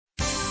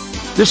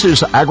This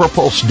is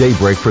AgriPulse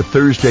Daybreak for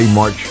Thursday,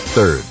 March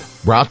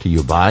 3rd, brought to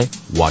you by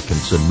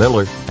Watkinson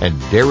Miller and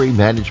Dairy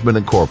Management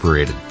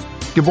Incorporated.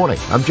 Good morning,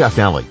 I'm Jeff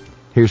Nally.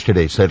 Here's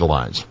today's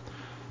headlines.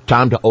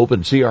 Time to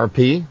open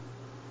CRP.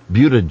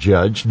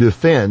 Buttigieg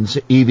defends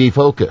EV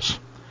focus.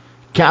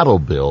 Cattle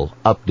bill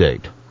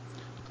update.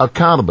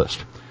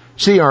 Economist.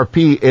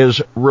 CRP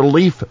is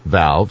relief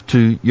valve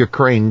to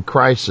Ukraine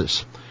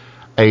crisis.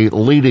 A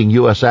leading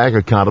U.S. ag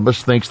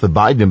economist thinks the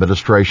Biden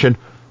administration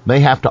may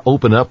have to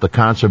open up the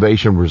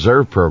Conservation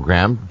Reserve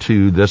Program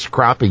to this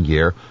cropping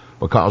year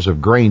because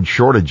of grain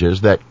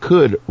shortages that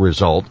could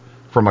result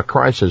from a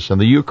crisis in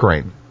the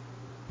Ukraine.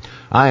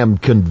 I am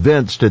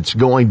convinced it's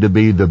going to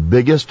be the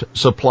biggest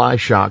supply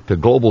shock to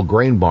global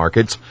grain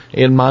markets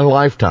in my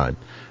lifetime.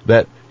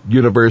 That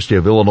University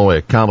of Illinois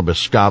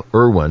economist Scott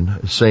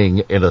Irwin saying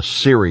in a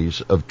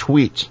series of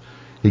tweets.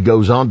 He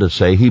goes on to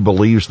say he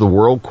believes the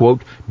world,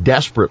 quote,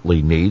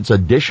 desperately needs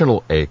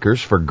additional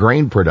acres for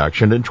grain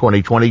production in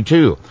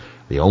 2022.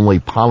 The only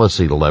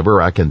policy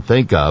lever I can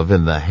think of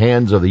in the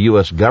hands of the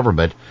U.S.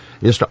 government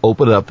is to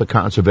open up the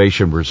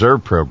Conservation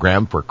Reserve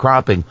Program for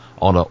cropping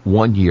on a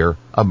one-year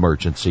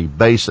emergency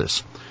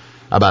basis.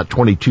 About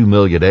 22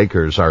 million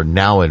acres are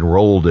now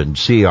enrolled in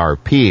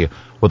CRP,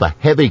 with a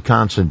heavy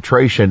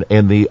concentration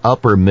in the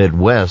upper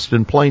Midwest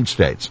and Plain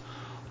states.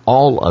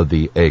 All of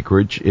the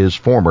acreage is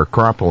former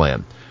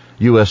cropland.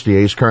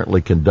 USDA is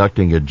currently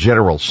conducting a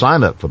general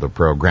sign-up for the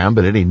program,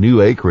 but any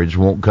new acreage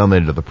won't come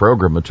into the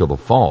program until the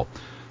fall.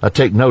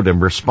 Take note,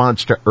 in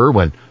response to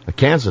Irwin, a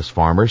Kansas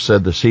farmer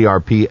said the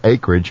CRP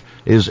acreage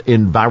is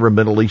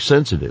environmentally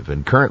sensitive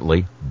and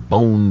currently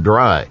bone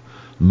dry.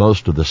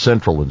 Most of the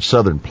central and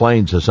southern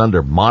plains is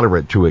under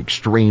moderate to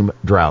extreme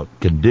drought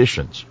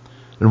conditions.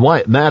 And why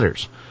it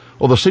matters?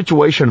 Well, the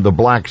situation of the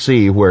Black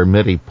Sea, where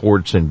many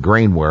ports and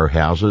grain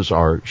warehouses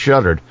are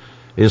shuttered,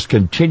 is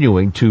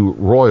continuing to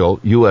roil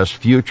U.S.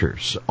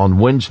 futures on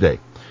Wednesday.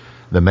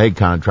 The May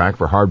contract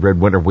for hard red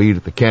winter wheat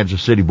at the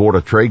Kansas City Board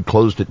of Trade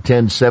closed at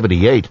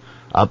 $10.78,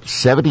 up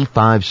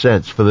 75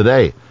 cents for the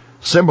day.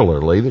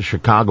 Similarly, the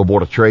Chicago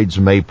Board of Trade's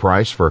May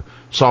price for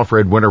soft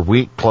red winter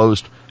wheat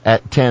closed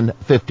at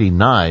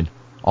 $10.59,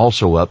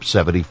 also up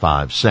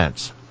 75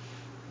 cents.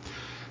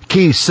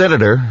 Key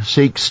senator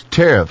seeks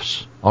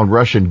tariffs on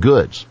Russian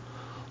goods.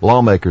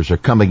 Lawmakers are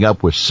coming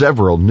up with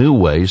several new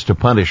ways to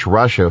punish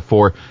Russia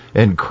for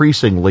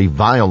increasingly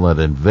violent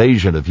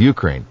invasion of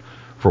Ukraine.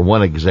 For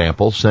one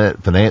example,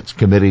 Senate Finance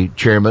Committee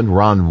Chairman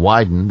Ron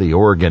Wyden, the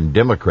Oregon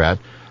Democrat,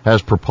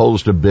 has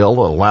proposed a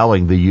bill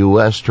allowing the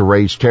U.S. to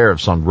raise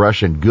tariffs on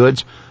Russian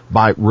goods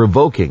by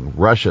revoking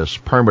Russia's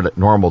permanent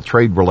normal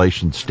trade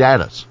relations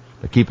status.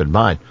 Now keep in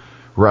mind,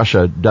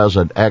 Russia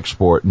doesn't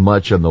export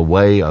much in the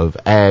way of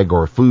ag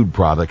or food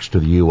products to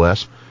the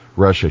U.S.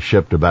 Russia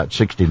shipped about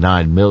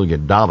 $69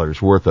 million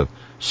worth of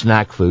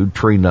snack food,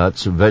 tree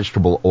nuts,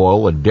 vegetable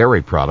oil, and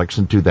dairy products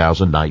in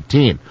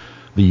 2019.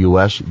 The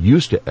U.S.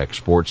 used to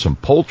export some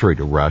poultry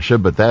to Russia,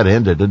 but that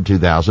ended in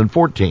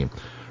 2014.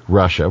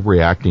 Russia,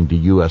 reacting to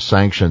U.S.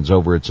 sanctions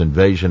over its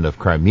invasion of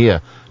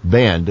Crimea,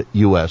 banned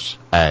U.S.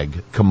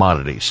 ag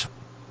commodities.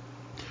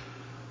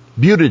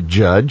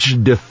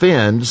 Buttigieg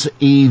defends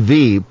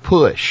EV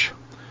push.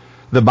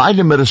 The Biden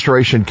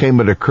administration came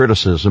under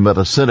criticism at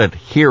a Senate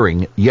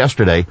hearing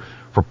yesterday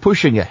for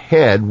pushing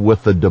ahead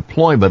with the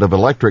deployment of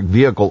electric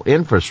vehicle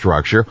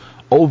infrastructure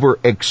over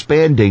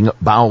expanding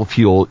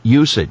biofuel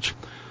usage.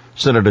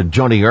 Senator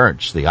Joni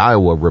Ernst, the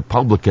Iowa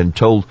Republican,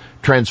 told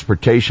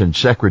Transportation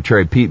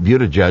Secretary Pete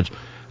Buttigieg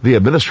the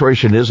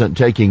administration isn't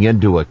taking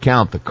into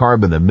account the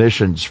carbon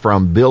emissions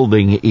from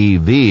building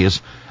EVs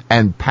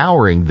and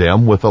powering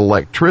them with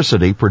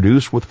electricity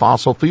produced with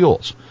fossil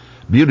fuels.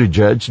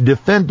 Buttigieg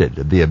defended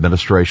the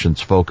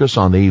administration's focus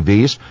on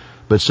EVs,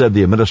 but said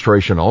the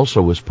administration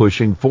also is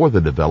pushing for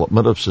the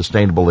development of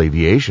sustainable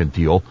aviation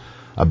fuel,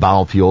 a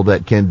biofuel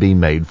that can be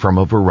made from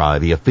a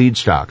variety of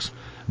feedstocks.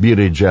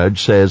 Buttigieg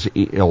says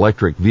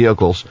electric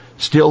vehicles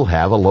still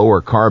have a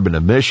lower carbon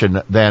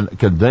emission than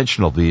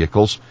conventional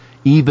vehicles,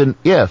 even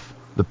if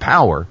the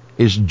power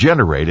is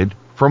generated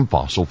from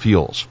fossil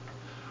fuels.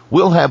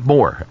 We'll have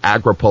more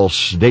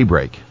AgriPulse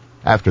Daybreak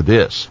after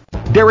this.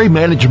 Dairy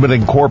Management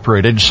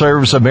Incorporated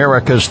serves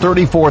America's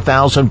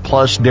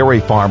 34,000-plus dairy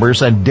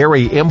farmers and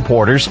dairy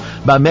importers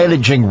by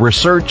managing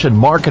research and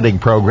marketing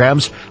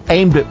programs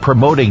aimed at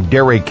promoting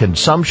dairy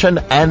consumption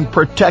and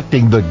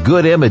protecting the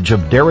good image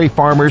of dairy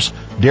farmers,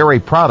 dairy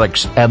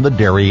products, and the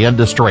dairy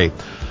industry.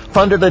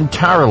 Funded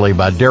entirely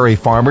by dairy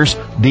farmers,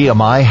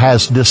 DMI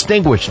has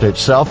distinguished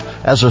itself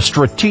as a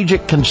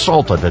strategic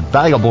consultant and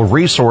valuable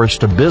resource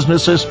to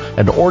businesses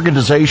and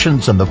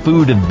organizations in the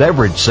food and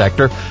beverage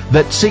sector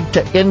that seek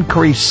to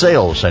increase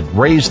sales and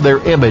raise their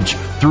image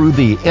through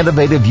the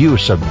innovative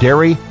use of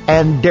dairy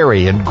and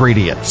dairy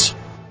ingredients.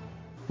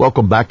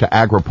 Welcome back to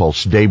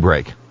AgriPulse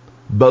Daybreak.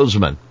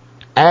 Bozeman,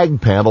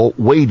 Ag Panel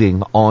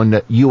waiting on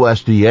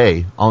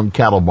USDA on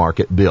cattle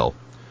market bill.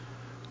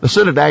 The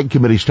Senate Ag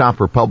Committee's top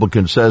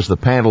Republican says the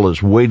panel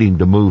is waiting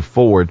to move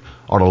forward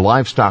on a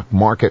livestock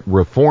market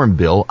reform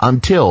bill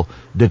until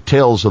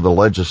details of the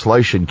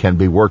legislation can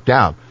be worked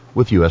out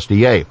with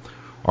USDA.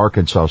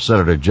 Arkansas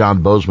Senator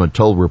John Boozman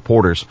told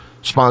reporters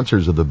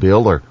sponsors of the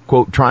bill are,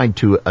 quote, trying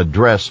to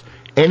address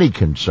any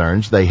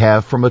concerns they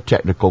have from a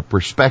technical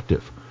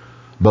perspective.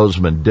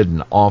 Boozman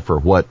didn't offer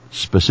what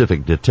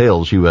specific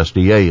details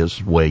USDA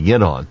is weighing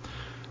in on.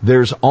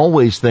 There's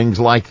always things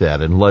like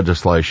that in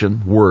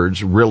legislation.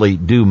 Words really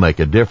do make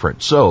a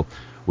difference. So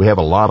we have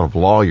a lot of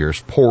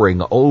lawyers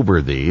poring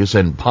over these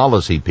and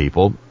policy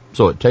people,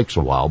 so it takes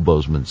a while,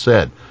 Boozman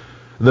said.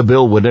 The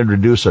bill would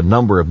introduce a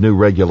number of new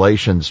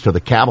regulations to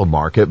the cattle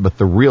market, but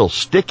the real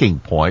sticking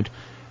point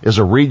is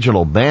a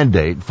regional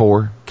mandate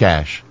for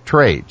cash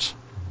trades.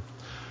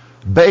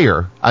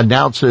 Bayer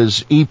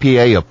announces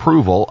EPA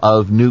approval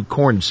of new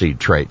corn seed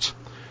traits.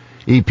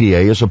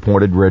 EPA has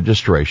appointed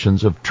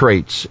registrations of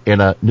traits in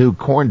a new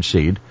corn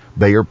seed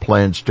Bayer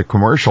plans to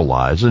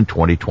commercialize in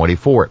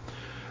 2024.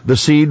 The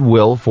seed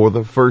will, for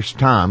the first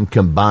time,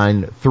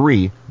 combine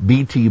 3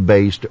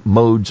 Bt-based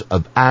modes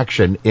of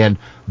action in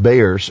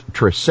Bayer's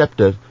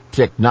Tricepta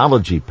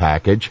technology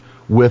package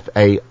with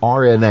a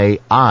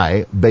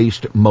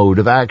RNAi-based mode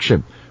of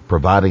action,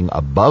 providing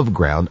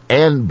above-ground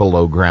and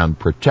below-ground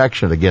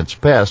protection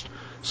against pests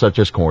such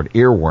as corn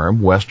earworm,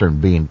 western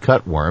bean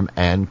cutworm,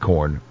 and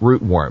corn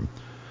rootworm.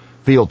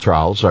 Field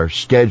trials are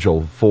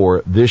scheduled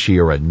for this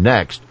year and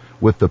next,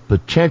 with the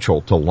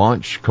potential to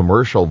launch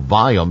commercial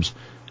volumes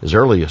as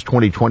early as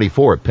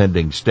 2024,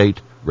 pending state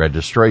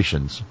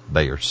registrations,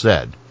 Bayer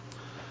said.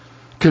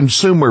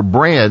 Consumer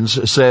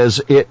Brands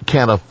says it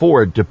can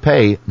afford to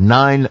pay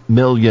 $9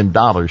 million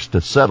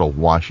to settle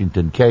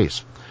Washington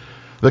case.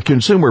 The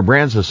Consumer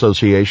Brands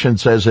Association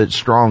says its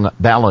strong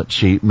balance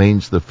sheet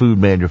means the food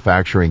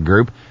manufacturing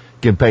group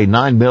can pay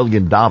 $9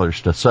 million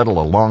to settle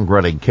a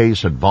long-running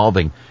case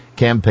involving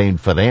campaign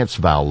finance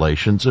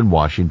violations in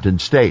Washington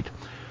state.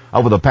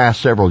 Over the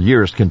past several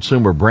years,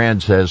 Consumer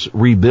Brands has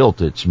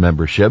rebuilt its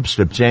membership,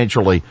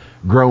 substantially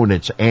grown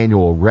its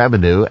annual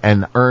revenue,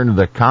 and earned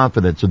the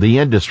confidence of the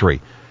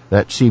industry.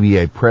 That's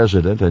CBA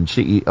President and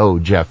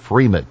CEO Jeff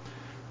Freeman.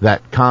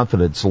 That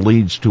confidence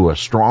leads to a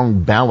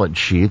strong balance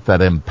sheet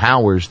that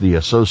empowers the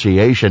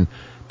association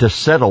to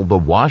settle the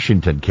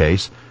Washington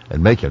case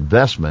and make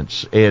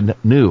investments in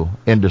new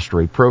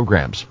industry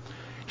programs.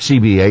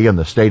 CBA and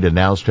the state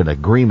announced an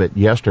agreement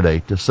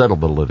yesterday to settle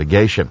the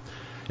litigation.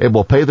 It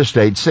will pay the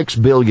state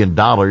 $6 billion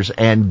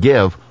and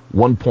give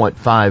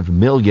 $1.5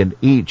 million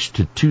each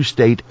to 2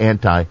 state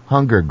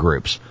anti-hunger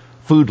groups,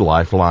 Food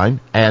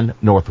Lifeline and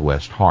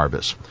Northwest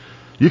Harvest.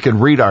 You can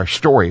read our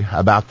story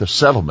about the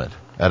settlement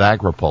at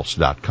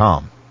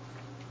agripulse.com.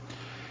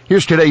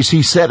 Here's today's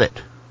He Said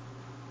It.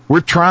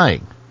 We're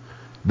trying.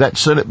 That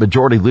Senate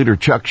Majority Leader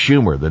Chuck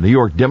Schumer, the New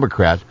York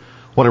Democrat,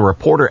 when a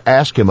reporter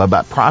asked him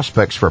about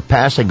prospects for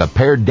passing a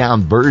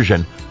pared-down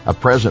version of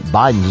President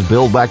Biden's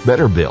Build Back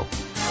Better bill.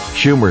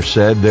 Schumer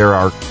said there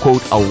are,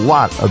 quote, a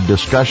lot of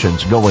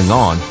discussions going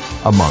on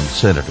among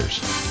senators.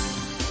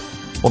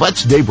 Well,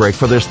 that's Daybreak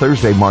for this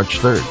Thursday, March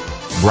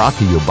 3rd. Brought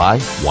to you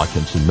by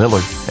Watkinson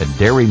Miller and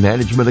Dairy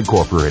Management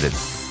Incorporated.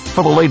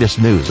 For the latest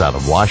news out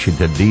of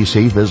Washington,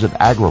 D.C., visit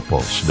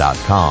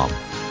agripulse.com.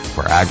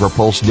 For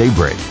AgriPulse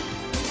Daybreak,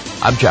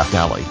 I'm Jeff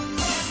Nally.